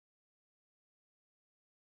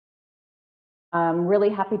I'm really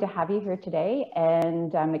happy to have you here today,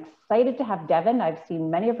 and I'm excited to have Devon. I've seen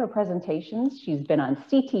many of her presentations. She's been on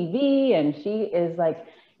CTV, and she is like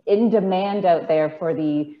in demand out there for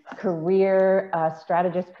the career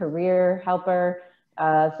strategist, career helper,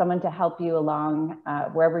 someone to help you along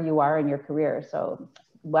wherever you are in your career. So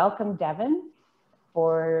welcome, Devon,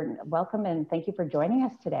 welcome and thank you for joining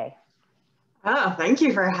us today. Oh, thank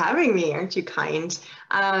you for having me. Aren't you kind?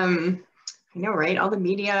 I know, right? All the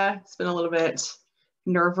media, it's been a little bit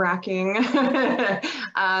nerve-wracking. So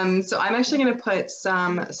I'm actually going to put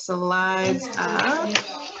some slides up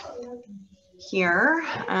here.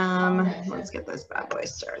 Let's get this bad boy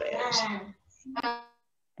started.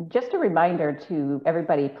 Just a reminder to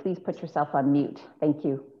everybody, please put yourself on mute. Thank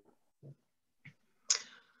you.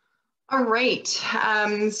 All right,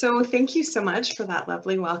 so thank you so much for that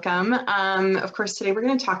lovely welcome. Of course, today we're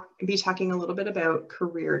going to be talking a little bit about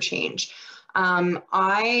career change.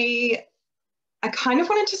 I kind of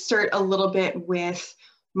wanted to start a little bit with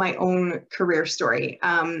my own career story,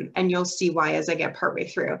 and you'll see why as I get partway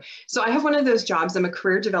through. So I have one of those jobs. I'm a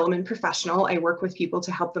career development professional. I work with people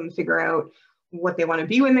to help them figure out what they want to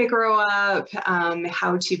be when they grow up,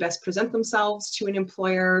 how to best present themselves to an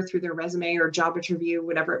employer through their resume or job interview,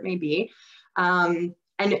 whatever it may be. And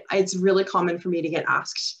it's really common for me to get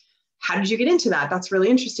asked, how did you get into that? That's really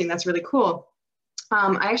interesting. That's really cool.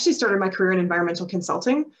 I actually started my career in environmental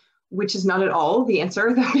consulting, which is not at all the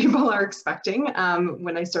answer that people are expecting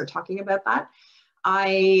when I start talking about that.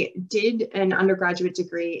 I did an undergraduate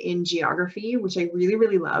degree in geography, which I really,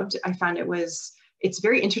 really loved. I found it's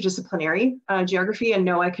very interdisciplinary, geography, and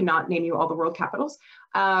no, I cannot name you all the world capitals.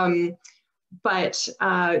 But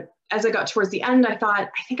as I got towards the end, I thought,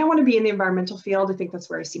 I think I want to be in the environmental field. I think that's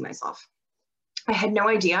where I see myself. I had no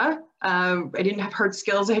idea. I didn't have hard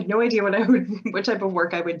skills. I had no idea what type of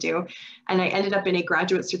work I would do. And I ended up in a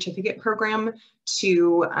graduate certificate program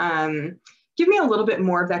to give me a little bit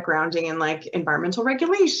more of that grounding in like environmental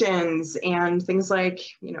regulations and things like,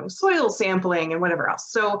 soil sampling and whatever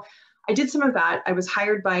else. So I did some of that. I was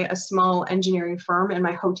hired by a small engineering firm in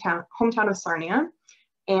my hometown of Sarnia,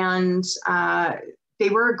 and they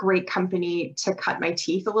were a great company to cut my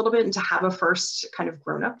teeth a little bit and to have a first kind of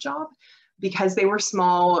grown-up job because they were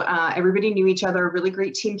small. Everybody knew each other, really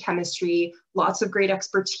great team chemistry, lots of great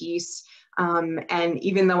expertise. And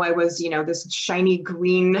even though I was, this shiny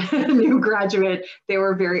green new graduate, they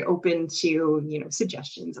were very open to,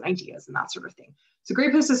 suggestions and ideas and that sort of thing. It's a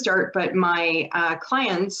great place to start, but my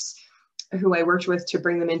clients who I worked with to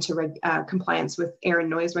bring them into compliance with air and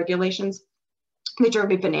noise regulations, they drove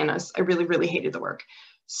me bananas. I really, really hated the work.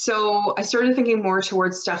 So I started thinking more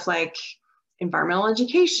towards stuff like environmental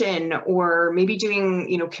education, or maybe doing,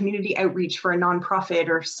 community outreach for a nonprofit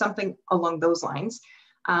or something along those lines.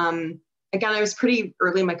 Again, I was pretty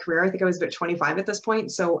early in my career. I think I was about 25 at this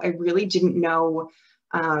point. So I really didn't know,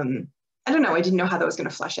 I didn't know how that was going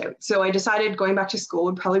to flesh out. So I decided going back to school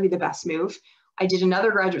would probably be the best move. I did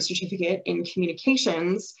another graduate certificate in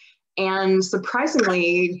communications and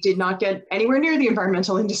surprisingly did not get anywhere near the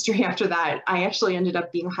environmental industry after that. I actually ended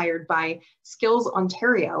up being hired by Skills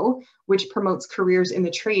Ontario, which promotes careers in the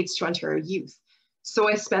trades to Ontario youth. So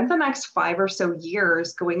I spent the next 5 or so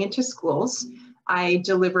years going into schools. I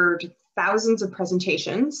delivered thousands of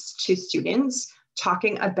presentations to students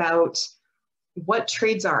talking about what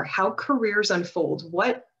trades are, how careers unfold,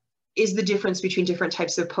 what is the difference between different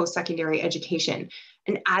types of post-secondary education.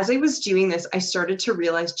 And as I was doing this, I started to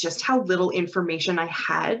realize just how little information I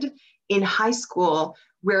had in high school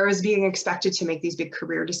where I was being expected to make these big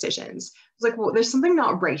career decisions. I was like, well, there's something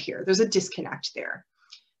not right here. There's a disconnect there.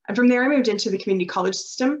 And from there, I moved into the community college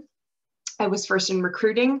system. I was first in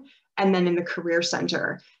recruiting and then in the career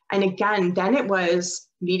center. And again, then it was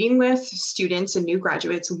meeting with students and new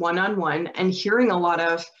graduates one-on-one and hearing a lot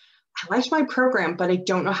of, I liked my program, but I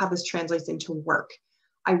don't know how this translates into work.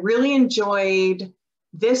 I really enjoyed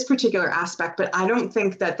this particular aspect, but I don't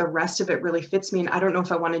think that the rest of it really fits me. And I don't know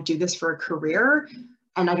if I want to do this for a career,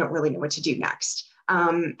 and I don't really know what to do next.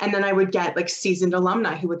 And then I would get like seasoned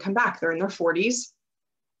alumni who would come back. They're in their 40s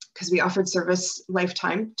because we offered service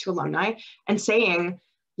lifetime to alumni and saying,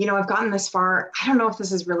 I've gotten this far. I don't know if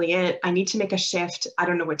this is really it. I need to make a shift. I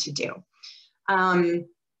don't know what to do.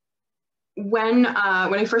 When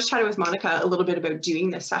I first chatted with Monica a little bit about doing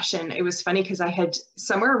this session, it was funny because I had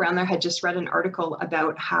somewhere around there had just read an article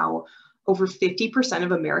about how over 50%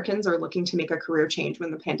 of Americans are looking to make a career change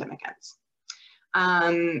when the pandemic ends.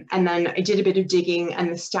 And then I did a bit of digging and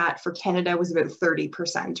the stat for Canada was about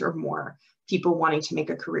 30% or more people wanting to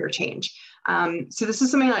make a career change. So this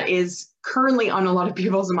is something that is currently on a lot of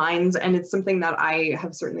people's minds, and it's something that I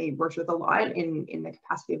have certainly worked with a lot in the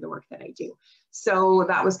capacity of the work that I do. So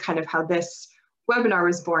that was kind of how this webinar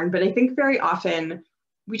was born. But I think very often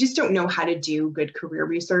we just don't know how to do good career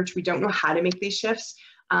research. We don't know how to make these shifts.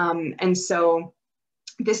 And so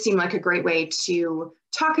this seemed like a great way to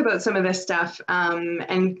talk about some of this stuff,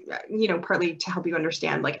 and, you know, partly to help you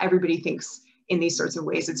understand, like, everybody thinks in these sorts of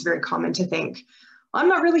ways. It's very common to think, I'm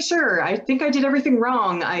not really sure. I think I did everything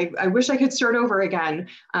wrong. I wish I could start over again.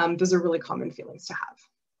 Those are really common feelings to have.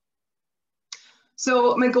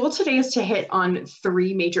 So my goal today is to hit on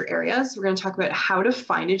 3 major areas. We're going to talk about how to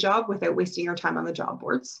find a job without wasting your time on the job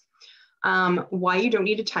boards, why you don't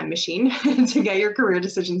need a time machine to get your career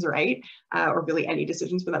decisions right, or really any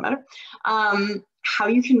decisions for that matter, how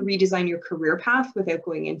you can redesign your career path without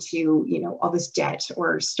going into, you know, all this debt,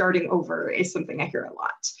 or starting over is something I hear a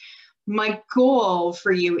lot. My goal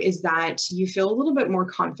for you is that you feel a little bit more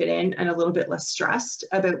confident and a little bit less stressed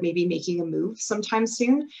about maybe making a move sometime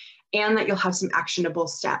soon, and that you'll have some actionable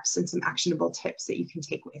steps and some actionable tips that you can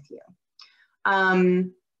take with you.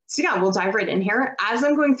 So yeah, we'll dive right in here. As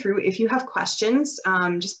I'm going through, if you have questions,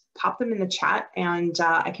 just pop them in the chat, and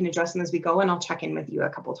I can address them as we go, and I'll check in with you a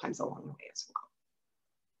couple of times along the way as well.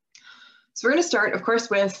 So we're going to start, of course,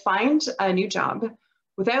 with find a new job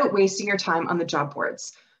without wasting your time on the job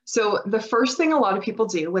boards. So the first thing a lot of people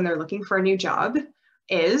do when they're looking for a new job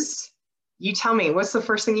is, you tell me, what's the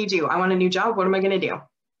first thing you do? I want a new job. What am I going to do?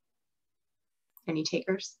 Any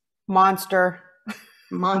takers? Monster.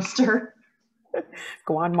 Monster.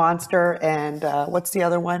 Go on Monster, and what's the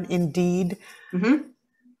other one? Indeed. Mm-hmm.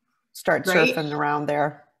 Start surfing around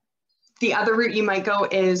there. The other route you might go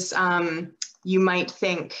is you might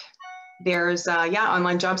think there's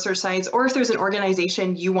online job search sites, or if there's an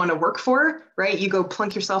organization you want to work for, right? You go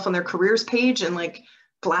plunk yourself on their careers page and like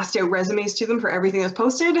blast out resumes to them for everything that's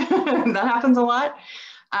posted. That happens a lot.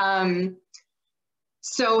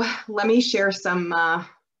 So let me share some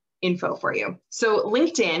info for you. So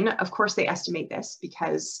LinkedIn, of course, they estimate this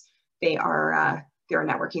because they're a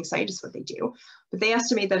networking site, is what they do. But they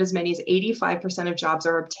estimate that as many as 85% of jobs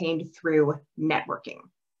are obtained through networking.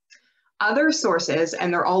 Other sources,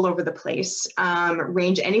 and they're all over the place,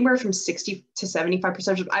 range anywhere from 60 to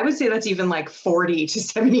 75%. I would say that's even like 40 to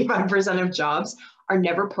 75% of jobs are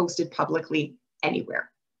never posted publicly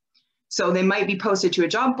anywhere. So they might be posted to a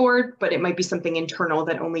job board, but it might be something internal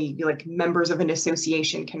that only like members of an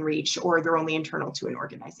association can reach, or they're only internal to an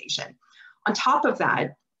organization. On top of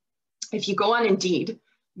that, if you go on Indeed,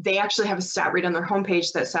 they actually have a stat rate on their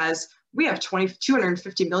homepage that says we have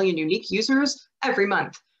 250 million unique users every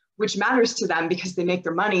month, which matters to them because they make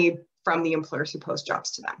their money from the employers who post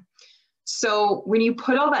jobs to them. So when you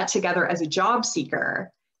put all that together as a job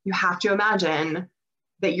seeker, you have to imagine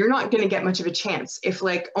that you're not going to get much of a chance. If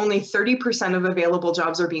like only 30% of available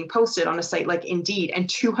jobs are being posted on a site like Indeed, and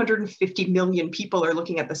 250 million people are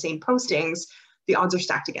looking at the same postings, the odds are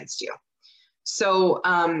stacked against you. So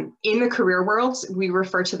in the career world, we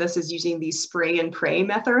refer to this as using the spray and pray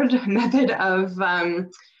method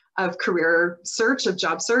of career search, of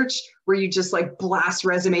job search, where you just like blast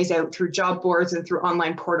resumes out through job boards and through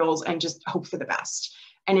online portals and just hope for the best.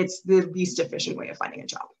 And it's the least efficient way of finding a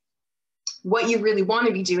job. What you really want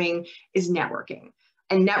to be doing is networking.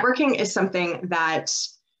 And networking is something that,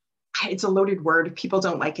 it's a loaded word. People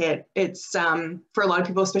don't like it. It's for a lot of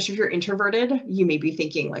people, especially if you're introverted, you may be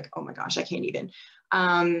thinking like, oh my gosh, I can't even.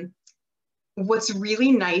 What's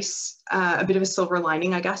really nice, a bit of a silver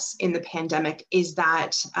lining, I guess, in the pandemic is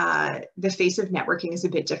that the face of networking is a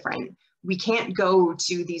bit different. We can't go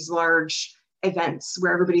to these large events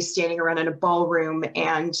where everybody's standing around in a ballroom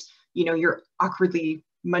and, you know, you're awkwardly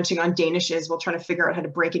munching on Danishes while trying to figure out how to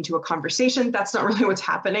break into a conversation. That's not really what's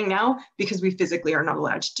happening now because we physically are not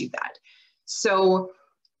allowed to do that. So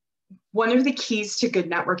one of the keys to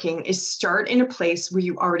good networking is start in a place where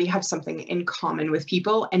you already have something in common with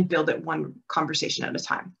people and build it one conversation at a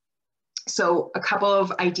time. So a couple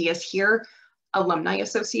of ideas here: alumni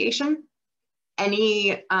association.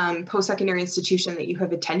 Any post-secondary institution that you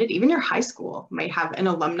have attended, even your high school, might have an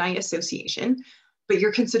alumni association, but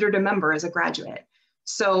you're considered a member as a graduate.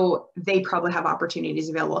 So they probably have opportunities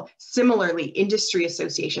available. Similarly, industry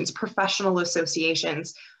associations, professional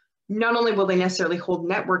associations, not only will they necessarily hold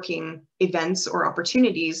networking events or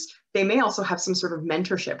opportunities, they may also have some sort of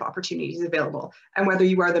mentorship opportunities available. And whether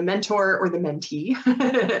you are the mentor or the mentee,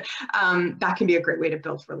 that can be a great way to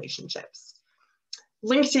build relationships.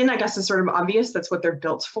 LinkedIn, I guess, is sort of obvious. That's what they're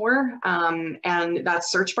built for. And that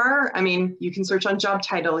search bar, I mean, you can search on job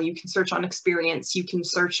title, you can search on experience, you can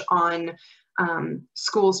search on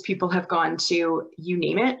schools people have gone to, you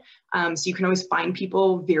name it. So you can always find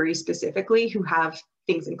people very specifically who have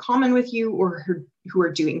things in common with you, or who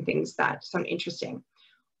are doing things that sound interesting.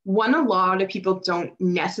 One a lot of people don't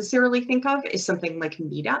necessarily think of is something like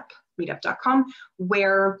meetup.com,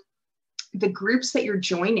 where the groups that you're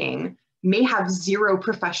joining may have zero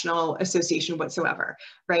professional association whatsoever,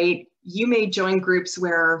 right? You may join groups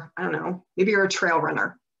where, I don't know, maybe you're a trail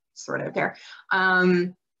runner, sort of there.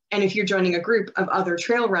 And if you're joining a group of other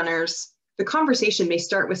trail runners, the conversation may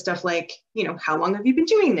start with stuff like, you know, how long have you been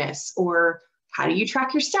doing this? Or how do you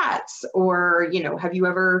track your stats? Or, you know, have you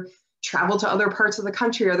ever traveled to other parts of the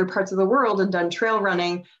country or other parts of the world and done trail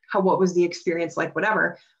running? What was the experience like,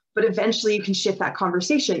 whatever. But eventually you can shift that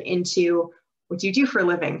conversation into, what do you do for a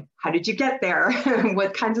living? How did you get there?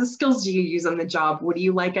 What kinds of skills do you use on the job? What do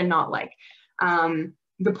you like and not like?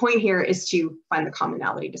 The point here is to find the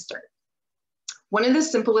commonality to start. One of the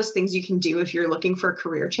simplest things you can do if you're looking for a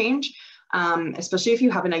career change, especially if you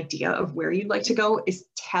have an idea of where you'd like to go, is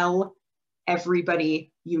tell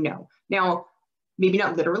everybody you know. Now, maybe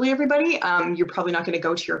not literally everybody. You're probably not going to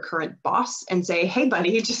go to your current boss and say, hey,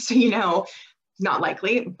 buddy, just so you know, not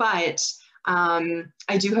likely, but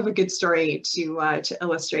I do have a good story to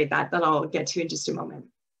illustrate that I'll get to in just a moment.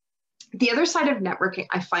 The other side of networking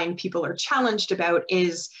I find people are challenged about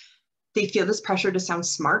is they feel this pressure to sound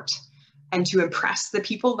smart and to impress the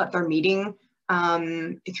people that they're meeting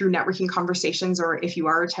through networking conversations, or if you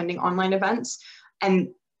are attending online events. And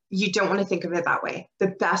you don't want to think of it that way.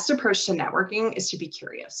 The best approach to networking is to be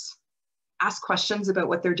curious. Ask questions about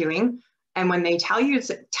what they're doing. And when they tell you,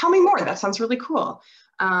 tell me more, that sounds really cool.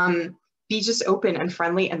 Be just open and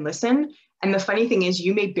friendly and listen. And the funny thing is,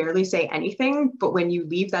 you may barely say anything, but when you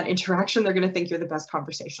leave that interaction, they're going to think you're the best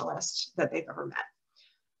conversationalist that they've ever met.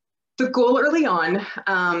 The goal early on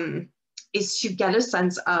is to get a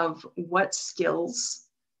sense of what skills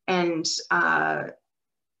and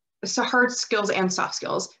so hard skills and soft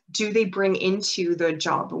skills do they bring into the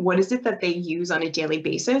job? What is it that they use on a daily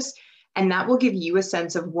basis? And that will give you a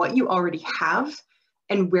sense of what you already have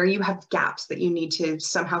and where you have gaps that you need to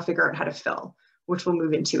somehow figure out how to fill, which we'll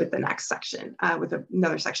move into with the next section, with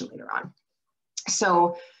another section later on.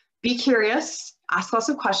 So be curious, ask lots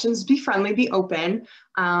of questions, be friendly, be open.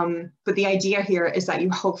 But the idea here is that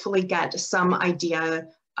you hopefully get some idea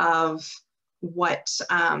of what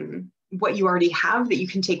you already have that you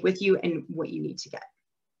can take with you and what you need to get.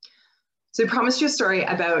 So I promised you a story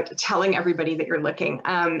about telling everybody that you're looking.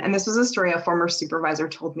 And this was a story a former supervisor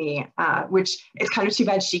told me, which is kind of too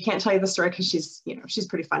bad she can't tell you the story because she's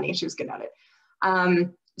pretty funny. She was good at it.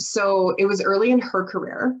 So it was early in her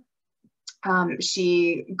career.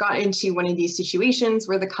 She got into one of these situations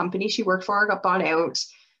where the company she worked for got bought out.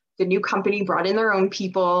 The new company brought in their own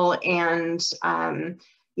people and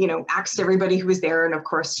axed everybody who was there. And of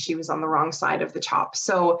course, she was on the wrong side of the chop.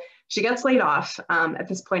 So she gets laid off. At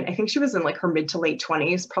this point, I think she was in like her mid to late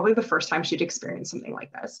 20s, probably the first time she'd experienced something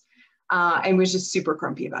like this, and was just super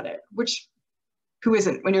grumpy about it, which who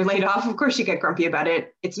isn't? When you're laid off, of course you get grumpy about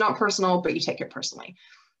it. It's not personal, but you take it personally.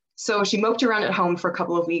 So she moped around at home for a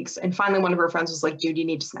couple of weeks. And finally, one of her friends was like, dude, you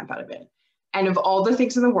need to snap out of it. And of all the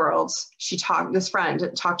things in the world, this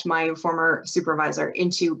friend talked my former supervisor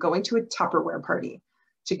into going to a Tupperware party,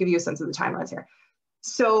 to give you a sense of the timelines here.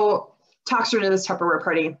 So talks her to this Tupperware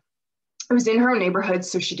party. It was in her own neighborhood,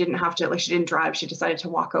 so she didn't have to, she didn't drive. She decided to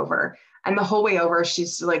walk over. And the whole way over,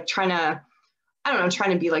 she's like trying to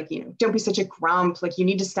be like, don't be such a grump. Like, you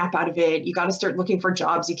need to snap out of it. You got to start looking for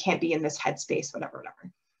jobs. You can't be in this headspace, whatever.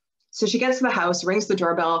 So she gets to the house, rings the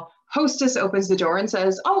doorbell. Hostess opens the door and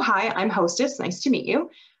says, oh, hi, I'm hostess. Nice to meet you.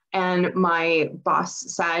 And my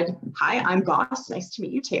boss said, hi, I'm boss. Nice to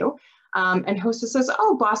meet you too. And hostess says,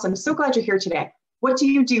 oh, boss, I'm so glad you're here today. What do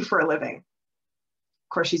you do for a living?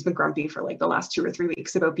 Of course, she's been grumpy for like the last 2 or 3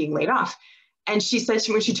 weeks about being laid off. And she said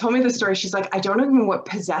to me, when she told me the story, she's like, I don't know what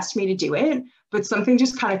possessed me to do it, but something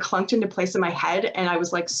just kind of clunked into place in my head. And I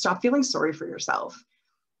was like, stop feeling sorry for yourself.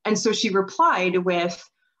 And so she replied with,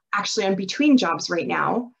 actually, I'm between jobs right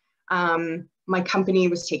now. My company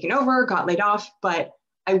was taken over, got laid off, but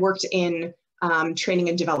I worked in training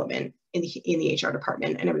and development in the HR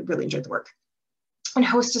department, and I really enjoyed the work. And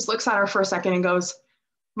hostess looks at her for a second and goes,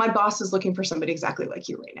 my boss is looking for somebody exactly like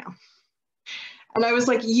you right now. And I was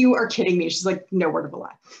like, you are kidding me. She's like, no word of a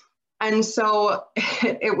lie. And so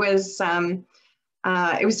it was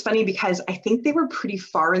funny because I think they were pretty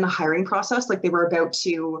far in the hiring process. Like, they were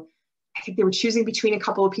choosing between a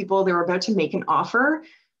couple of people. They were about to make an offer.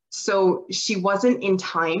 So she wasn't in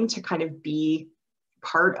time to kind of be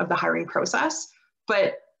part of the hiring process,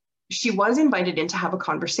 but she was invited in to have a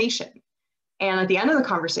conversation. And at the end of the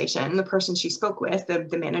conversation, the person she spoke with,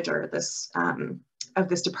 the manager of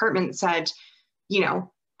this department said, you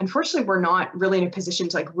know, unfortunately, we're not really in a position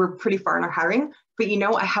to, like, we're pretty far in our hiring, but, you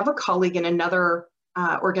know, I have a colleague in another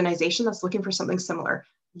organization that's looking for something similar.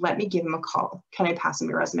 Let me give him a call. Can I pass him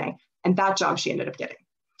your resume? And that job she ended up getting.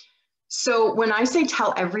 So when I say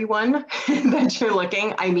tell everyone that you're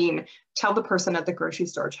looking, I mean, tell the person at the grocery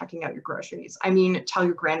store checking out your groceries. I mean, tell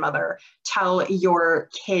your grandmother, tell your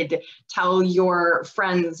kid, tell your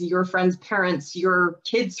friends' parents, your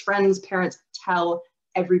kids' friends' parents, tell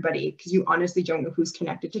everybody, because you honestly don't know who's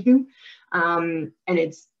connected to who. And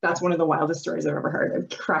that's one of the wildest stories I've ever heard.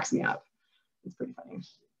 It cracks me up. It's pretty funny.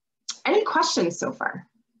 Any questions so far?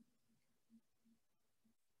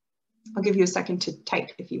 I'll give you a second to type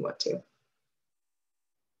if you want to.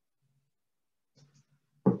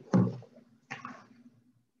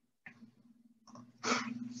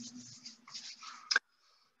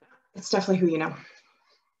 It's definitely who you know.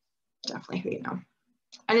 Definitely who you know.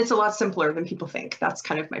 And it's a lot simpler than people think. That's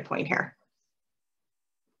kind of my point here.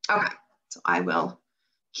 Okay, so I will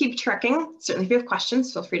keep trekking. Certainly if you have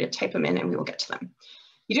questions, feel free to type them in and we will get to them.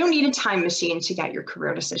 You don't need a time machine to get your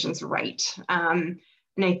career decisions right.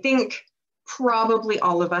 And I think probably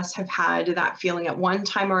all of us have had that feeling at one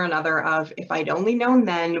time or another of, if I'd only known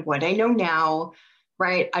then what I know now,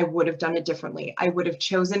 right, I would have done it differently. I would have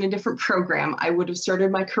chosen a different program. I would have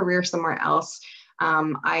started my career somewhere else.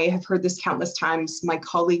 I have heard this countless times. My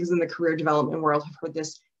colleagues in the career development world have heard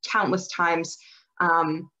this countless times.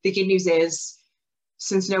 The good news is,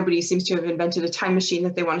 since nobody seems to have invented a time machine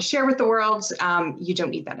that they want to share with the world, you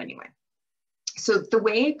don't need that anyway. So the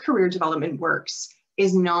way career development works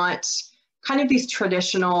is not kind of these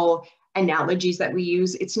traditional analogies that we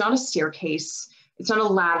use. It's not a staircase. It's not a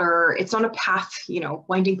ladder. It's not a path, you know,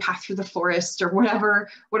 winding path through the forest or whatever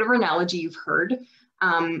analogy you've heard.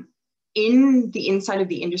 In the inside of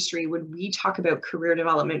the industry, when we talk about career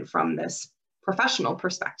development from this professional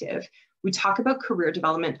perspective, we talk about career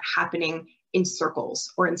development happening in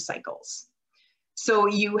circles or in cycles. So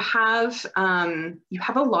you have a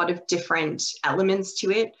lot of different elements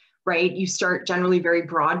to it, right? You start generally very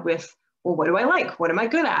broad with, well, what do I like? What am I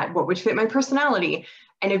good at? What would fit my personality?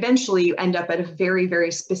 And eventually you end up at a very,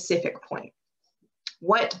 very specific point.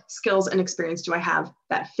 What skills and experience do I have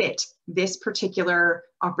that fit this particular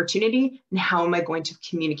opportunity? And how am I going to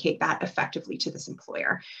communicate that effectively to this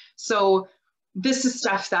employer? So this is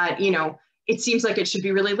stuff that, you know, it seems like it should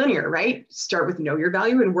be really linear, right? Start with know your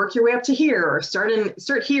value and work your way up to here, or start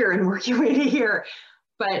here and work your way to here.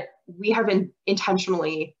 But we haven't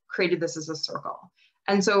intentionally created this as a circle.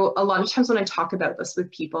 And so a lot of times when I talk about this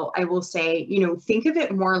with people, I will say, you know, think of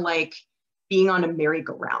it more like being on a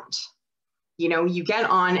merry-go-round. You know, you get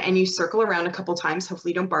on and you circle around a couple times.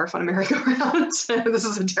 Hopefully you don't barf on a merry-go-round. This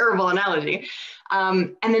is a terrible analogy.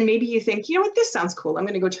 And then maybe you think, you know what, this sounds cool. I'm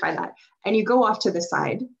going to go try that. And you go off to the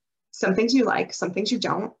side. Some things you like, some things you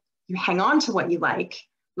don't. You hang on to what you like,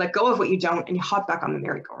 let go of what you don't, and you hop back on the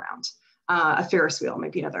merry-go-round. A Ferris wheel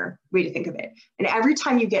might be another way to think of it. And every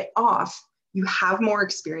time you get off, you have more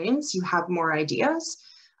experience, you have more ideas,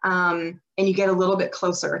 and you get a little bit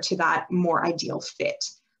closer to that more ideal fit.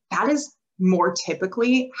 That is more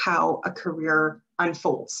typically how a career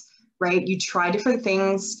unfolds, right? You try different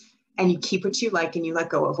things and you keep what you like and you let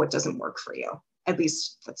go of what doesn't work for you. At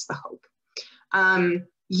least that's the hope.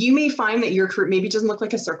 You may find that your career maybe doesn't look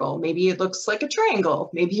like a circle. Maybe it looks like a triangle.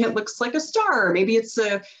 Maybe it looks like a star. Maybe it's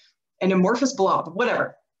an amorphous blob,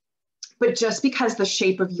 whatever. But just because the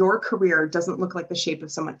shape of your career doesn't look like the shape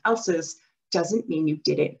of someone else's doesn't mean you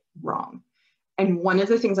did it wrong. And one of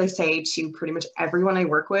the things I say to pretty much everyone I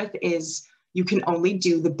work with is you can only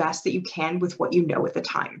do the best that you can with what you know at the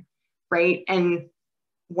time, right? And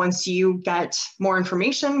once you get more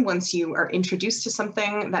information, once you are introduced to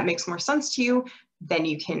something that makes more sense to you, then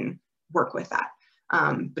you can work with that.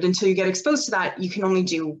 But until you get exposed to that, you can only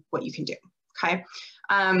do what you can do, okay?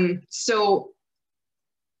 So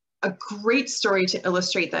a great story to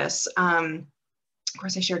illustrate this, of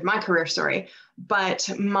course I shared my career story, but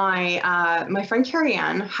my friend Carrie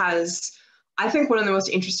Ann has, I think, one of the most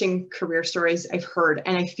interesting career stories I've heard.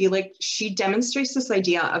 And I feel like she demonstrates this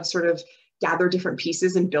idea of sort of gather different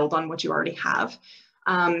pieces and build on what you already have.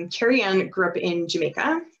 Carrie Ann grew up in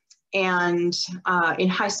Jamaica, and in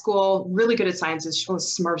high school, really good at sciences. She was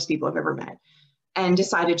the smartest people I've ever met, and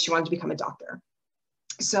decided she wanted to become a doctor.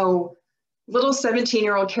 So little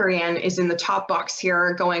 17-year-old Carrie Ann is in the top box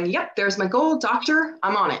here going, yep, there's my goal, doctor,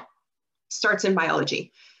 I'm on it. Starts in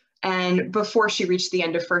biology. And before she reached the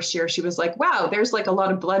end of first year, she was like, wow, there's like a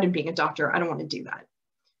lot of blood in being a doctor. I don't want to do that.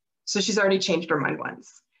 So she's already changed her mind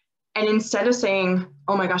once. And instead of saying,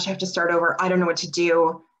 oh my gosh, I have to start over, I don't know what to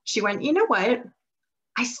do, she went, you know what?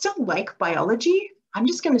 I still like biology. I'm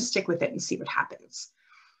just going to stick with it and see what happens.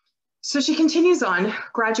 So she continues on,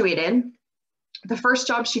 graduated. The first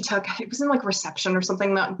job she took, it was in like reception or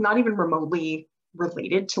something, not even remotely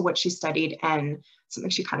related to what she studied, and something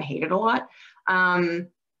she kind of hated a lot. And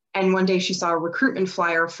one day she saw a recruitment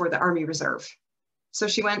flyer for the Army Reserve. So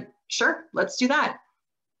she went, sure, let's do that.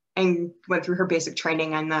 And went through her basic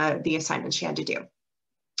training and the assignments she had to do.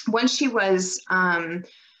 Once she was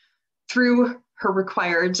through her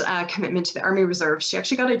required commitment to the Army Reserve, she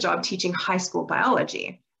actually got a job teaching high school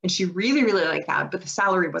biology. And she really, really liked that, but the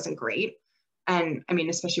salary wasn't great. And I mean,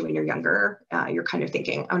 especially when you're younger, you're kind of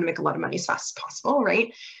thinking, I want to make a lot of money as fast as possible,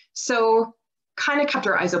 right? So kind of kept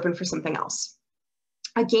her eyes open for something else.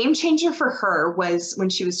 A game changer for her was when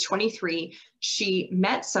she was 23, she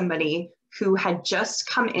met somebody who had just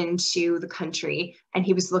come into the country, and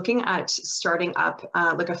he was looking at starting up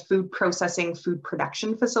like a food processing, food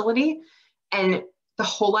production facility. And the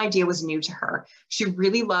whole idea was new to her. She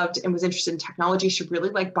really loved and was interested in technology. She really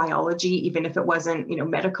liked biology, even if it wasn't,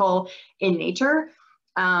 medical in nature.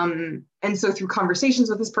 And so through conversations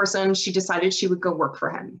with this person, she decided she would go work for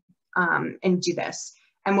him and do this.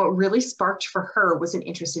 And what really sparked for her was an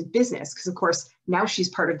interest in business, because of course, now she's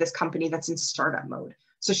part of this company that's in startup mode.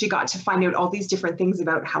 So she got to find out all these different things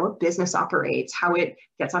about how a business operates, how it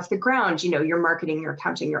gets off the ground, your marketing, your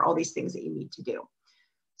accounting, your all these things that you need to do.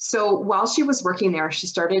 So while she was working there, she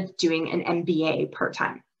started doing an MBA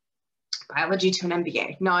part-time. Biology to an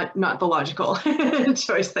MBA, not the logical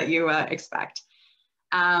choice that you expect.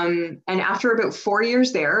 And after about 4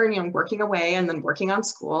 years there, working away and then working on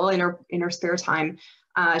school in her spare time,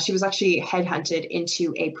 she was actually headhunted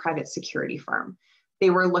into a private security firm. They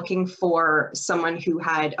were looking for someone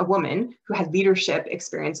a woman who had leadership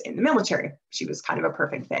experience in the military. She was kind of a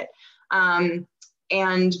perfect fit.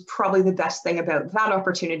 And probably the best thing about that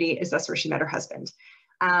opportunity is that's where she met her husband,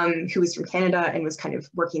 who was from Canada and was kind of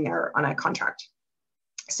working there on a contract.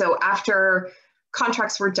 So after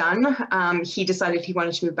contracts were done, he decided he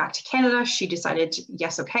wanted to move back to Canada. She decided,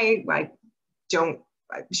 yes, okay,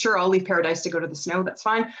 sure, I'll leave paradise to go to the snow, that's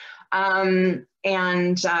fine.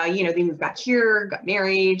 They moved back here, got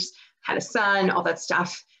married, had a son, all that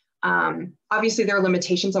stuff. Obviously there are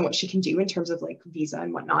limitations on what she can do in terms of like visa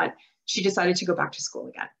and whatnot. She decided to go back to school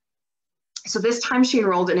again. So this time she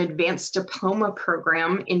enrolled in an advanced diploma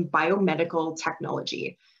program in biomedical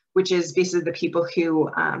technology, which is basically the people who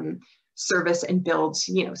service and build,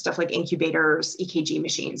 stuff like incubators, EKG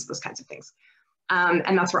machines, those kinds of things.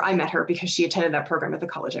 And that's where I met her, because she attended that program at the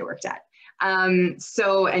college I worked at. And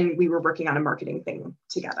we were working on a marketing thing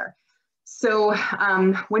together. So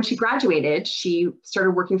when she graduated, she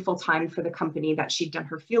started working full-time for the company that she'd done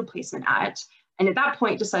her field placement at. And at that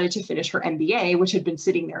point decided to finish her MBA, which had been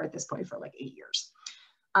sitting there at this point for like 8 years.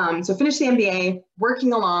 So finished the MBA,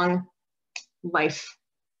 working along, life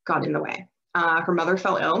got in the way. Her mother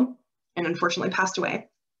fell ill and unfortunately passed away.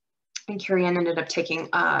 And Carrie-Anne ended up taking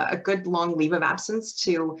a good long leave of absence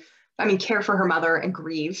to, care for her mother and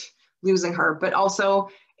grieve losing her. But also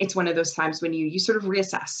it's one of those times when you sort of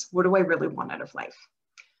reassess, what do I really want out of life?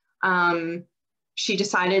 She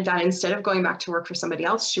decided that instead of going back to work for somebody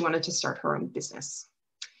else, she wanted to start her own business.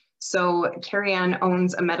 So Carrie-Anne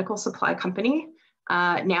owns a medical supply company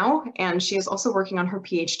now, and she is also working on her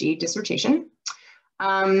PhD dissertation.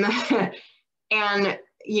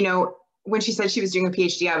 When she said she was doing a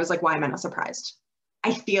PhD, I was like, why am I not surprised?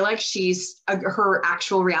 I feel like her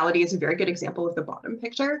actual reality is a very good example of the bottom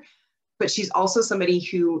picture, but she's also somebody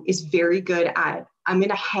who is very good at, I'm going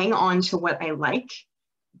to hang on to what I like,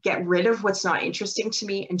 get rid of what's not interesting to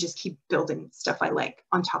me, and just keep building stuff I like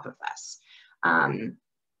on top of this. Who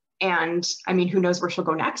knows where she'll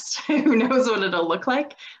go next? Who knows what it'll look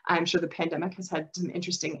like? I'm sure the pandemic has had some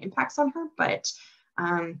interesting impacts on her, but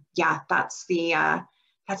that's the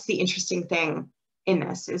interesting thing in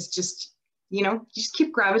this, is just, you just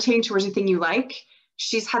keep gravitating towards the thing you like.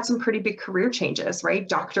 She's had some pretty big career changes, right?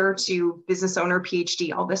 Doctor to business owner,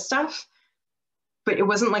 PhD, all this stuff. But it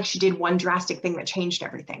wasn't like she did one drastic thing that changed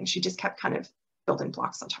everything. She just kept kind of building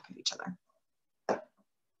blocks on top of each other.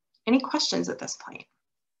 Any questions at this point?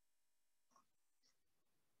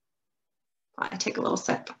 I take a little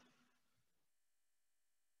sip.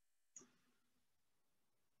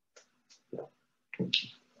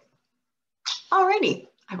 Alrighty,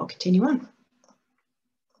 I will continue on.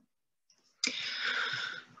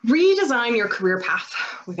 Redesign your career path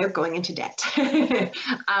without going into debt.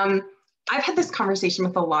 I've had this conversation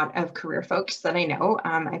with a lot of career folks that I know.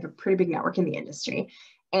 I have a pretty big network in the industry.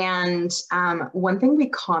 And one thing we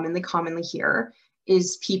commonly hear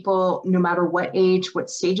is people, no matter what age, what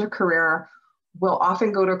stage of career, will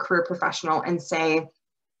often go to a career professional and say,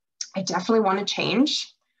 I definitely want to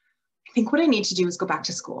change. I think what I need to do is go back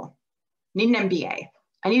to school. I need an MBA.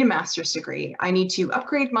 I need a master's degree. I need to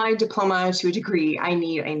upgrade my diploma to a degree. I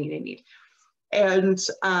need. And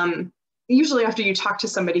usually after you talk to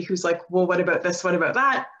somebody who's like, well, what about this? What about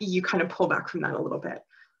that? You kind of pull back from that a little bit.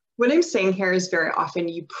 What I'm saying here is very often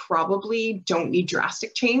you probably don't need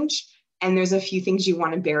drastic change. And there's a few things you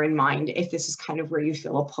want to bear in mind if this is kind of where you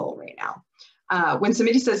feel a pull right now. When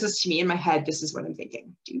somebody says this to me in my head, this is what I'm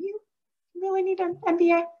thinking. Do you really need an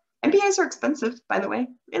MBA? MBAs are expensive, by the way,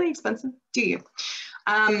 really expensive. Do you?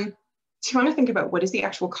 So you want to think about what is the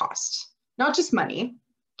actual cost? Not just money,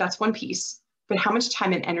 that's one piece, but how much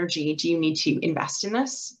time and energy do you need to invest in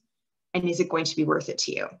this? And is it going to be worth it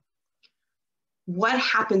to you? What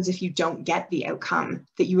happens if you don't get the outcome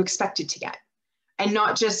that you expected to get? And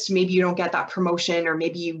not just maybe you don't get that promotion, or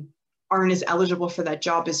maybe you aren't as eligible for that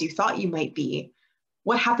job as you thought you might be.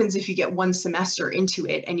 What happens if you get one semester into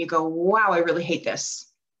it and you go, wow, I really hate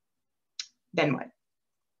this? Then what?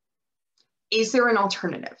 Is there an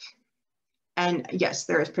alternative? And yes,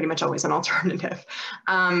 there is pretty much always an alternative.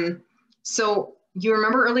 So you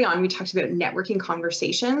remember early on, we talked about networking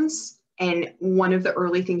conversations. And one of the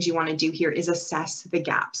early things you want to do here is assess the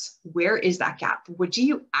gaps. Where is that gap? What do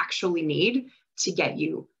you actually need to get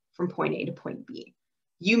you from point A to point B?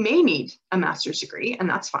 You may need a master's degree, and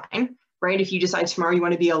that's fine, right? If you decide tomorrow you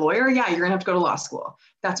want to be a lawyer, yeah, you're going to have to go to law school.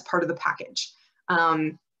 That's part of the package.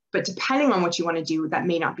 But depending on what you want to do, that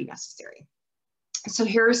may not be necessary. So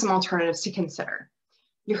here are some alternatives to consider.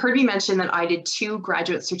 You heard me mention that I did 2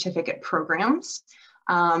 graduate certificate programs,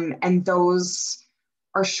 and those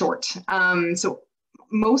are short. So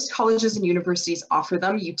most colleges and universities offer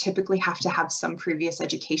them. You typically have to have some previous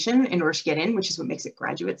education in order to get in, which is what makes it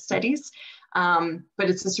graduate studies. But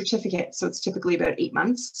it's a certificate, so it's typically about 8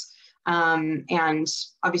 months. And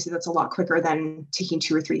obviously that's a lot quicker than taking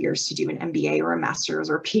 2 or 3 years to do an MBA or a master's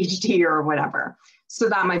or a PhD or whatever. So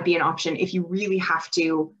that might be an option. If you really have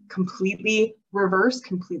to completely reverse,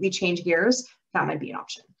 completely change gears, that might be an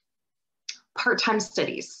option. Part-time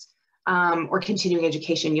studies. Or continuing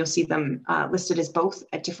education, you'll see them listed as both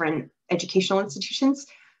at different educational institutions.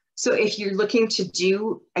 So if you're looking to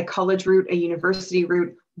do a college route, a university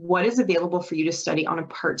route, what is available for you to study on a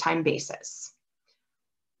part-time basis?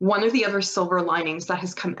 One of the other silver linings that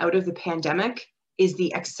has come out of the pandemic is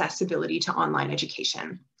the accessibility to online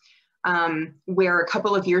education. Where a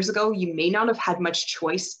couple of years ago, you may not have had much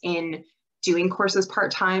choice in doing courses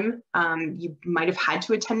part-time. You might have had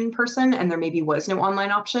to attend in person and there maybe was no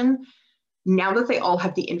online option. Now that they all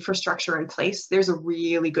have the infrastructure in place, there's a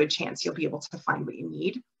really good chance you'll be able to find what you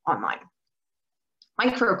need online.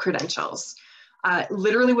 Micro-credentials.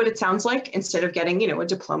 Literally what it sounds like, instead of getting, a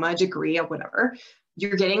diploma, a degree, or whatever,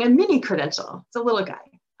 you're getting a mini credential. It's a little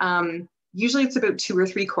guy. Usually it's about 2 or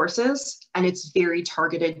 3 courses, and it's very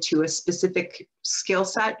targeted to a specific skill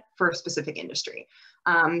set for a specific industry.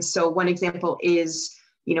 So one example is,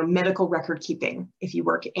 medical record keeping, if you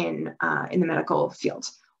work in the medical field,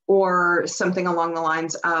 or something along the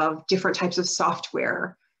lines of different types of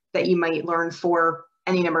software that you might learn for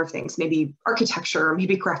any number of things, maybe architecture,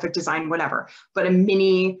 maybe graphic design, whatever, but a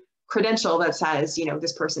mini credential that says,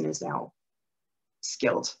 this person is now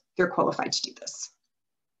skilled, they're qualified to do this.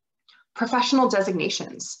 Professional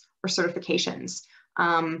designations or certifications.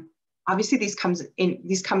 Obviously these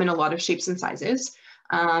come in a lot of shapes and sizes.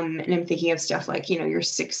 And I'm thinking of stuff like, your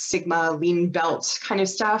Six Sigma lean belt kind of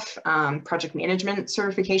stuff. Project management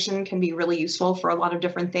certification can be really useful for a lot of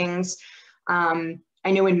different things. I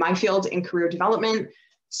know in my field, in career development,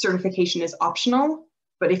 certification is optional,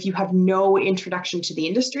 but if you have no introduction to the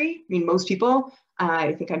industry, most people,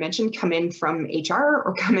 I think I mentioned, come in from HR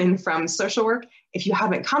or come in from social work. If you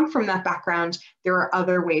haven't come from that background, there are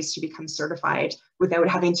other ways to become certified without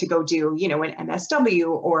having to go do, an MSW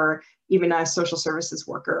or even a social services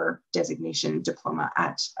worker designation diploma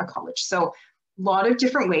at a college. So a lot of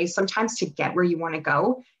different ways sometimes to get where you want to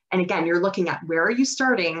go. And again, you're looking at where are you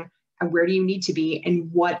starting and where do you need to be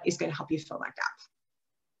and what is going to help you fill that gap.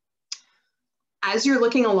 As you're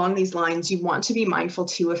looking along these lines, you want to be mindful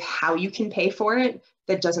too of how you can pay for it.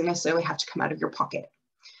 That doesn't necessarily have to come out of your pocket.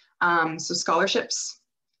 So scholarships,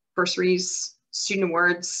 bursaries, student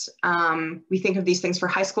awards, we think of these things for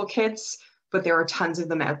high school kids, but there are tons of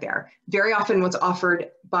them out there. Very often what's offered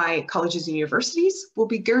by colleges and universities will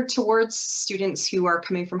be geared towards students who are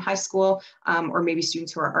coming from high school, or maybe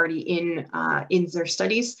students who are already in their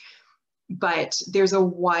studies. But there's a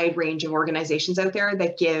wide range of organizations out there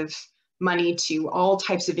that give money to all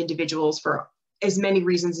types of individuals for as many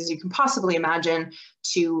reasons as you can possibly imagine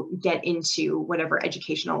to get into whatever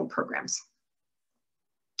educational programs.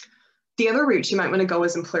 The other route you might want to go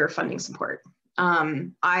is employer funding support.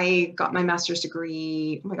 I got my master's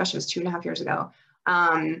degree, oh my gosh, it was 2.5 years ago.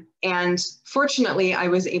 And fortunately, I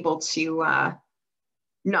was able to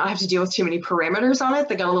not have to deal with too many parameters on it.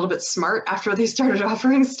 They got a little bit smart after they started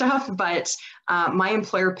offering stuff, but my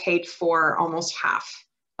employer paid for almost half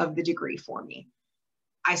of the degree for me.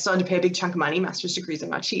 I still had to pay a big chunk of money. Master's degrees are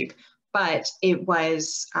not cheap, but it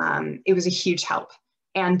was a huge help.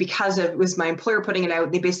 And because it was my employer putting it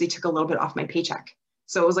out, they basically took a little bit off my paycheck.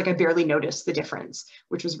 So it was like I barely noticed the difference,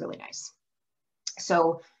 which was really nice.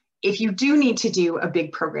 So if you do need to do a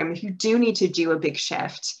big program, if you do need to do a big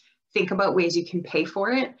shift, think about ways you can pay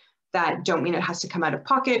for it that don't mean it has to come out of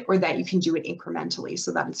pocket, or that you can do it incrementally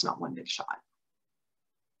so that it's not one big shot.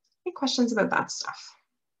 Any questions about that stuff?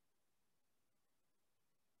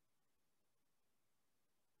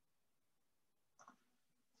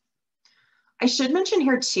 I should mention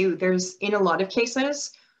here too, there's, in a lot of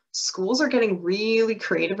cases, schools are getting really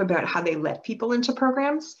creative about how they let people into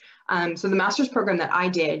programs. So the master's program that I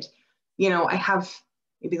did, you know, I have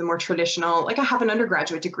maybe the more traditional, like I have an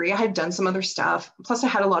undergraduate degree, I had done some other stuff, plus I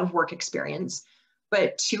had a lot of work experience,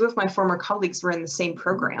 but 2 of my former colleagues were in the same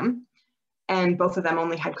program, and both of them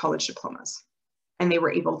only had college diplomas, and they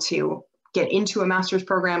were able to get into a master's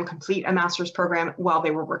program, complete a master's program while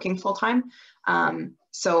they were working full-time.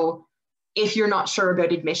 So if you're not sure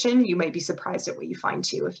about admission, you might be surprised at what you find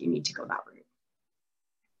too if you need to go that route.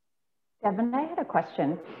 Devon, I had a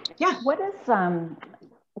question. Yeah.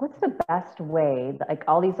 What's the best way, like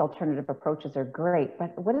all these alternative approaches are great,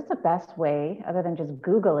 but what is the best way, other than just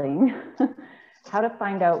Googling, how to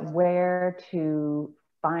find out where to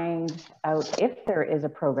find out if there is a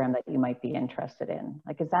program that you might be interested in?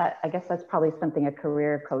 Like, I guess that's probably something a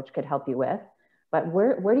career coach could help you with, but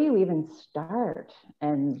where do you even start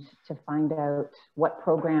and to find out what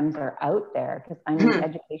programs are out there? Because I mean,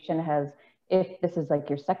 education has, if this is like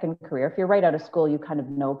your second career, if you're right out of school, you kind of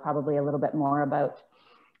know probably a little bit more about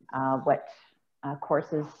what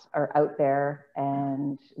courses are out there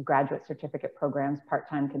and graduate certificate programs,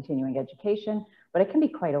 part-time continuing education, but it can be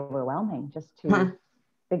quite overwhelming just to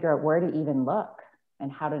figure out where to even look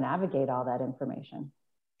and how to navigate all that information.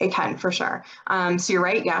 It can, for sure. So you're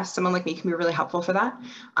right, yeah, someone like me can be really helpful for that.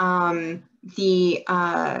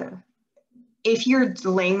 If you're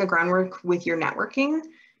laying the groundwork with your networking,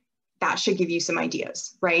 that should give you some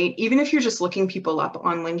ideas, right? Even if you're just looking people up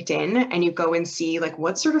on LinkedIn and you go and see like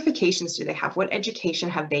what certifications do they have, what education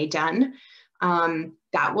have they done,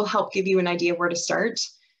 that will help give you an idea of where to start.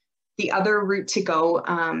 The other route to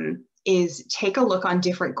go is take a look on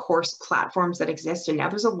different course platforms that exist, and now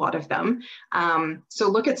there's a lot of them. So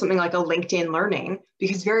look at something like a LinkedIn Learning,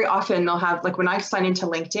 because very often they'll have, like when I sign into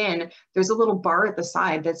LinkedIn, there's a little bar at the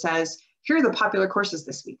side that says, here are the popular courses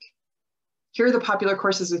this week. Here are the popular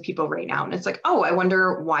courses with people right now. And it's like, oh, I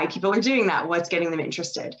wonder why people are doing that. What's getting them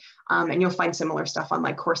interested? And you'll find similar stuff on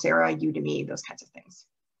like Coursera, Udemy, those kinds of things.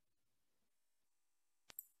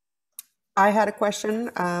 I had a question,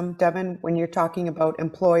 Devon, when you're talking about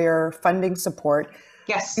employer funding support.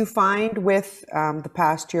 Yes. You find with the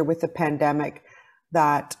past year with the pandemic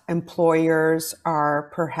that employers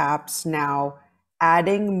are perhaps now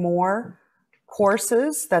adding more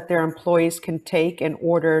courses that their employees can take in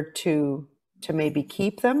order to maybe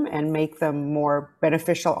keep them and make them more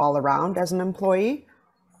beneficial all around as an employee?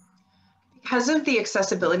 Because of the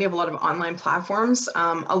accessibility of a lot of online platforms,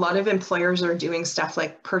 a lot of employers are doing stuff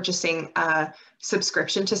like purchasing a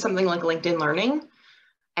subscription to something like LinkedIn Learning.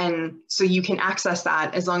 And so you can access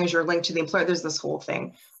that as long as you're linked to the employer. There's this whole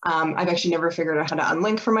thing. I've actually never figured out how to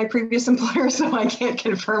unlink from my previous employer, so I can't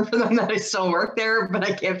confirm for them that I still work there, but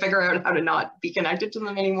I can't figure out how to not be connected to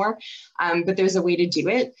them anymore. But there's a way to do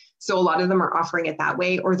it. So a lot of them are offering it that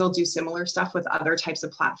way, or they'll do similar stuff with other types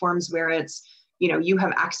of platforms where it's, you know, you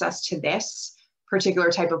have access to this particular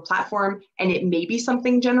type of platform, and it may be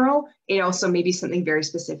something general. It also may be something very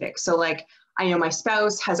specific. So like, I know my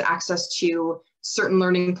spouse has access to certain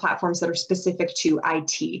learning platforms that are specific to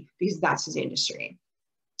IT because that's his industry.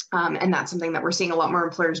 And that's something that we're seeing a lot more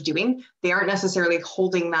employers doing. They aren't necessarily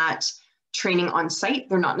holding that training on site.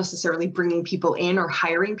 They're not necessarily bringing people in or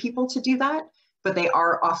hiring people to do that, but they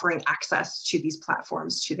are offering access to these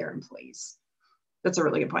platforms to their employees. That's a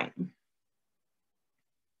really good point.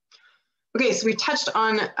 Okay, so we touched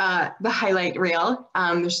on the highlight reel.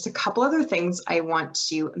 There's just a couple other things I want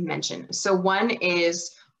to mention. So one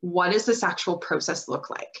is, what does this actual process look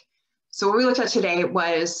like? So what we looked at today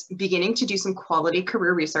was beginning to do some quality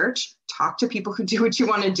career research, talk to people who do what you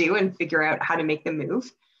want to do and figure out how to make the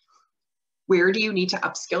move. Where do you need to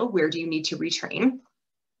upskill? Where do you need to retrain?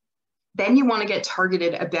 Then you want to get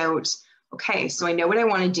targeted about, okay, so I know what I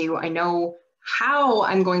want to do. I know how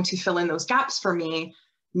I'm going to fill in those gaps for me.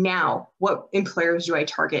 Now, what employers do I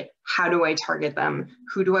target? How do I target them?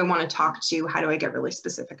 Who do I want to talk to? How do I get really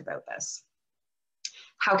specific about this?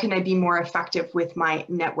 How can I be more effective with my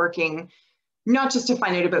networking, not just to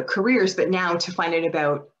find out about careers, but now to find out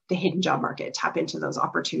about the hidden job market, tap into those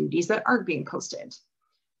opportunities that aren't being posted.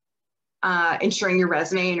 Ensuring your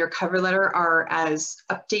resume and your cover letter are as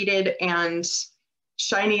updated and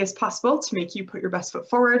shiny as possible to make you put your best foot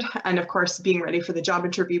forward. And of course, being ready for the job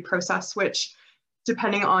interview process, which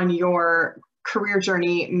depending on your career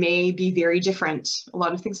journey may be very different. A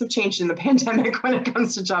lot of things have changed in the pandemic when it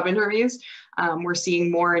comes to job interviews. We're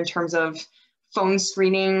seeing more in terms of phone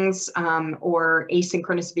screenings or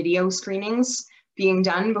asynchronous video screenings being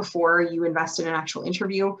done before you invest in an actual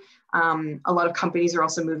interview. A lot of companies are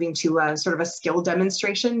also moving to a sort of a skill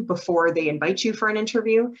demonstration before they invite you for an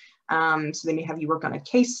interview. So they may have you work on a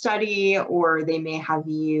case study, or they may have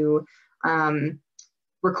you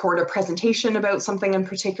record a presentation about something in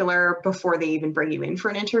particular before they even bring you in for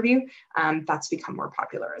an interview. That's become more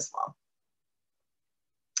popular as well.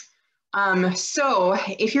 So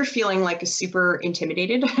if you're feeling like super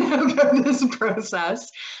intimidated about this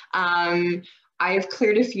process, I've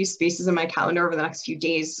cleared a few spaces in my calendar over the next few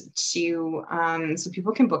days to, so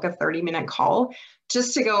people can book a 30-minute call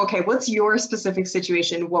just to go, okay, what's your specific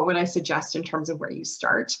situation? What would I suggest in terms of where you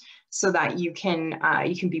start, so that you can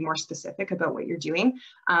be more specific about what you're doing.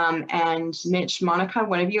 And Mitch, Monica,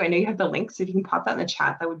 one of you, I know you have the link, so if you can pop that in the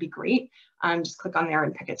chat, that would be great. Just click on there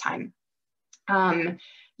and pick a time.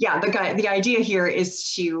 Yeah, the idea here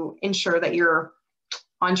is to ensure that you're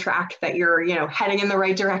on track, that you're, heading in the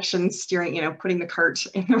right direction, steering, putting the cart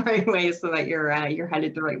in the right way so that you're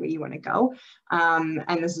headed the right way you want to go.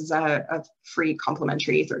 And this is a free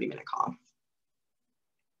complimentary 30-minute call.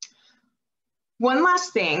 One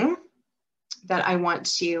last thing that I want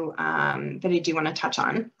to, that I do want to touch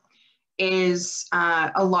on is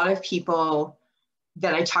a lot of people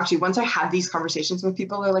that I talk to, once I have these conversations with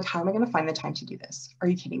people, they're like, how am I going to find the time to do this? Are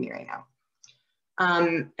you kidding me right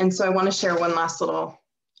now? And so I want to share one last little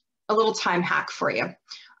time hack for you.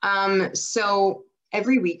 So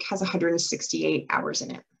every week has 168 hours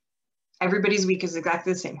in it. Everybody's week is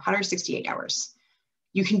exactly the same, 168 hours.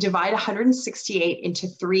 You can divide 168 into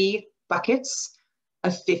 3 buckets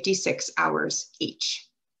of 56 hours each.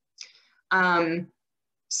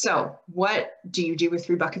 So what do you do with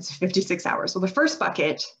 3 buckets of 56 hours? Well, the first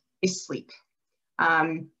bucket is sleep.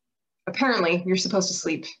 Apparently, you're supposed to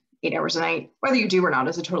sleep 8 hours a night. Whether you do or not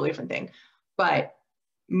is a totally different thing. But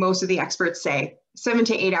most of the experts say 7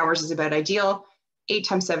 to 8 hours is about ideal. 8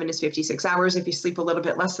 times 7 is 56 hours. If you sleep a little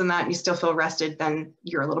bit less than that and you still feel rested, then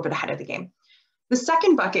you're a little bit ahead of the game. The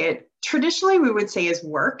second bucket, traditionally we would say, is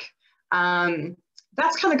work.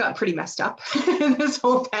 That's kind of got pretty messed up in this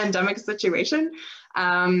whole pandemic situation,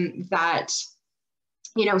 that,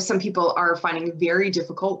 some people are finding very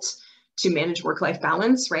difficult to manage work-life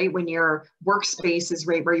balance, right? When your workspace is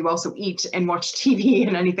right where you also eat and watch TV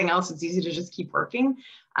and anything else, it's easy to just keep working.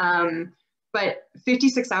 But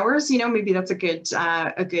 56 hours, maybe that's a good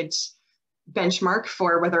benchmark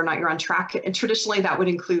for whether or not you're on track. And traditionally that would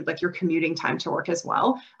include like your commuting time to work as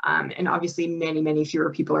well. And obviously many, many fewer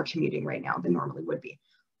people are commuting right now than normally would be.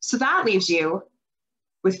 So that leaves you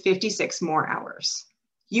with 56 more hours.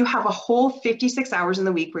 You have a whole 56 hours in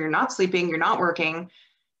the week where you're not sleeping, you're not working,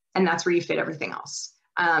 and that's where you fit everything else.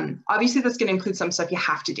 Obviously that's going to include some stuff you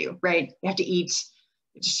have to do, right? You have to eat,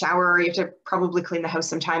 you have to shower, you have to probably clean the house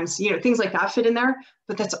sometimes, things like that fit in there.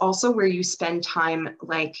 But that's also where you spend time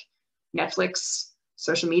like Netflix,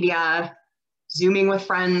 social media, Zooming with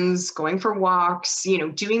friends, going for walks,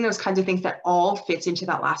 doing those kinds of things that all fits into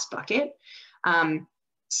that last bucket.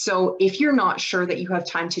 So if you're not sure that you have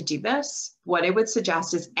time to do this, what I would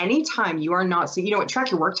suggest is anytime you are not, track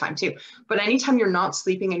your work time too, but anytime you're not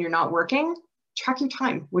sleeping and you're not working, track your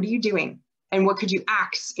time. What are you doing? And what could you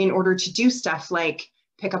axe in order to do stuff like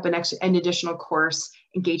pick up an additional course,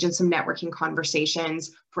 engage in some networking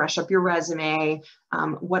conversations, brush up your resume?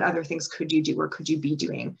 What other things could you do or could you be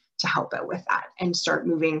doing to help out with that, and start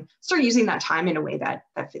using that time in a way that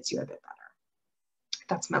fits you a bit better.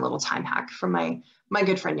 That's my little time hack from my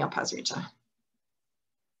good friend Neil Pazricha.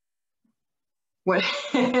 What,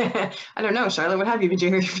 I don't know, Charlotte, what have you been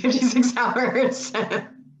doing with your 56 hours? So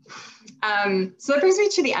that brings me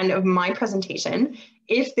to the end of my presentation.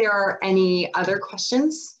 If there are any other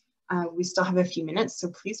questions, we still have a few minutes, so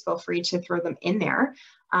please feel free to throw them in there.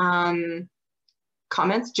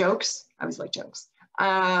 Comments, jokes, I always like jokes.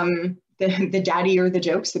 the daddier the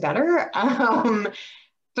jokes, the better.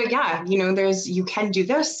 But yeah, you know, you can do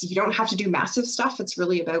this. You don't have to do massive stuff. It's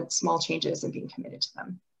really about small changes and being committed to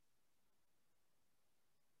them.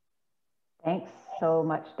 Thanks so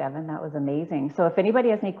much, Devon. That was amazing. So if anybody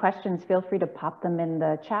has any questions, feel free to pop them in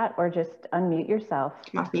the chat or just unmute yourself.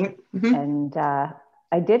 Come off mute. Mm-hmm. And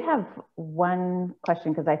I did have one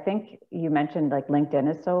question, because I think you mentioned like LinkedIn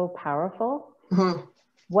is so powerful. Mm-hmm.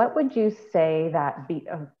 What would you say that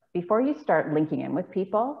before you start linking in with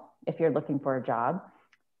people, if you're looking for a job,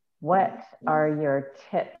 what are your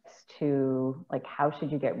tips to, like, how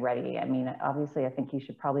should you get ready? I mean, obviously, I think you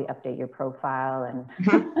should probably update your profile and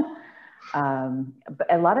but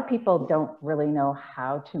a lot of people don't really know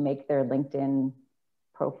how to make their LinkedIn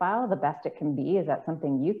profile the best it can be. Is that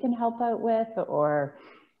something you can help out with, or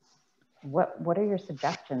what are your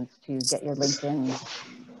suggestions to get your LinkedIn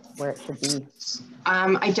where it should be?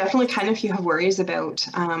 I definitely if you have worries about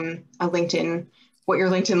a LinkedIn, what your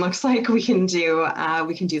LinkedIn looks like, we can do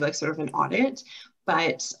like sort of an audit.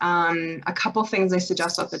 But a couple things I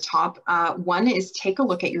suggest at the top. One is take a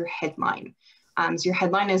look at your headline. So your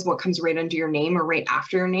headline is what comes right under your name or right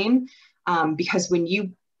after your name. Because when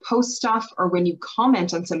you post stuff or when you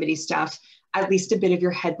comment on somebody's stuff, at least a bit of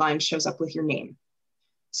your headline shows up with your name.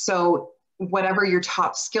 So whatever your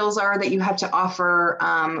top skills are that you have to offer,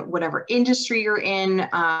 whatever industry you're in,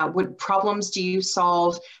 what problems do you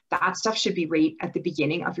solve, that stuff should be right at the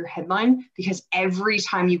beginning of your headline, because every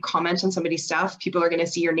time you comment on somebody's stuff, people are going to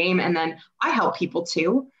see your name and then I help people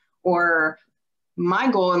too, or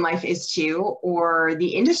my goal in life is to, or the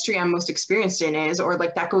industry I'm most experienced in is, or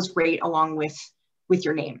like that goes right along with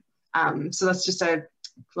your name. So that's just a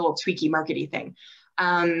little tweaky markety thing.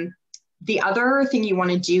 The other thing you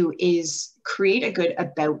want to do is create a good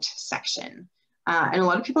about section. And a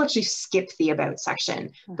lot of people actually skip the about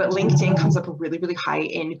section, but LinkedIn comes up really, really high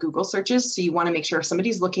in Google searches. So you want to make sure if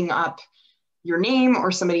somebody's looking up your name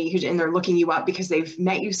or somebody and they're looking you up because they've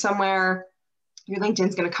met you somewhere, your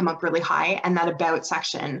LinkedIn's going to come up really high. And that about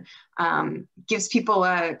section gives people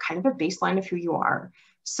a kind of a baseline of who you are.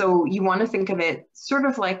 So you want to think of it sort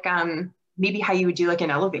of like maybe how you would do like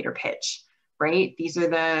an elevator pitch, right?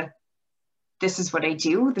 This is what I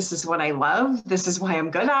do. This is what I love. This is why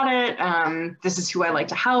I'm good at it. This is who I like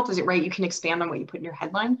to help. Is it right? You can expand on what you put in your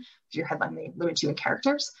headline. Your headline may limit you in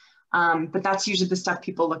characters, but that's usually the stuff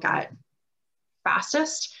people look at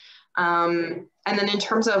fastest. And then in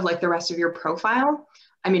terms of like the rest of your profile,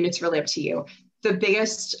 I mean, it's really up to you. The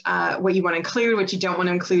biggest, what you want to include, what you don't want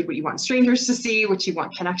to include, what you want strangers to see, what you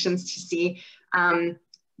want connections to see.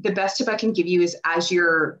 The best tip I can give you is as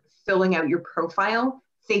you're filling out your profile,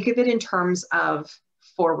 think of it in terms of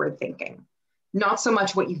forward thinking, not so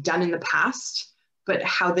much what you've done in the past, but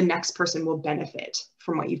how the next person will benefit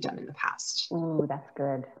from what you've done in the past. Oh, that's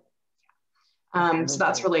good. So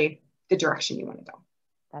that's really the direction you want to go.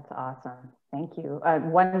 That's awesome. Thank you.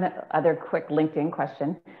 One other quick LinkedIn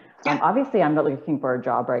question. Yeah. Obviously, I'm not looking for a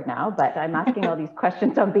job right now, but I'm asking all these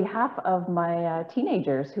questions on behalf of my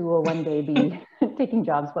teenagers who will one day be taking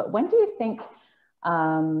jobs. But when do you think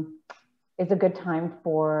is a good time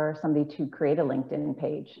for somebody to create a LinkedIn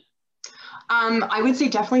page? I would say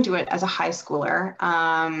definitely do it as a high schooler.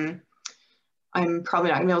 I'm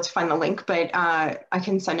probably not gonna be able to find the link, but I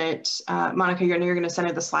can send it. Monica, you're going to send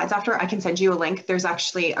it the slides after. I can send you a link. There's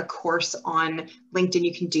actually a course on LinkedIn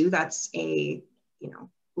you can do. That's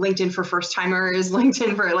LinkedIn for first timers,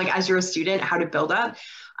 LinkedIn for like as you're a student, how to build up.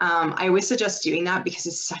 I always suggest doing that because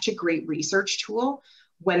it's such a great research tool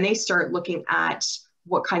when they start looking at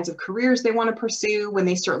what kinds of careers they want to pursue, when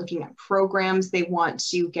they start looking at programs they want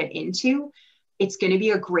to get into. It's going to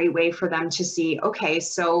be a great way for them to see, okay,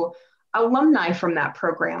 so alumni from that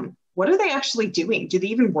program, what are they actually doing? Do they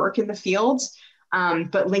even work in the field?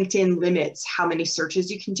 But LinkedIn limits how many searches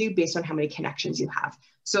you can do based on how many connections you have.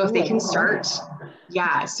 So if they can start,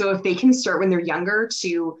 so if they can start when they're younger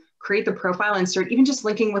to create the profile and start even just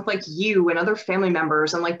linking with like you and other family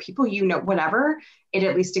members and like people, whatever, it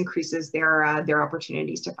at least increases their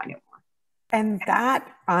opportunities to find out more. And that,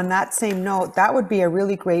 on that same note, that would be a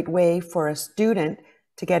really great way for a student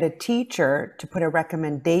to get a teacher to put a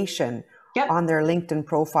recommendation on their LinkedIn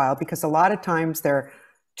profile, because a lot of times they're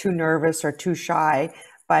too nervous or too shy,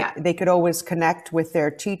 but they could always connect with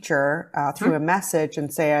their teacher through a message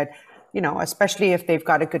and say, especially if they've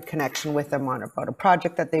got a good connection with them about a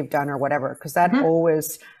project that they've done or whatever, because that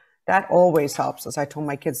always helps us. I told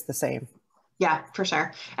my kids the same. Yeah, for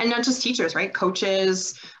sure. And not just teachers, right?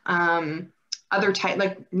 Coaches, other type,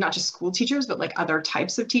 like not just school teachers, but like other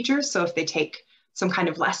types of teachers. So if they take some kind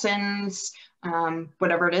of lessons,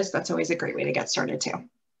 whatever it is, that's always a great way to get started too.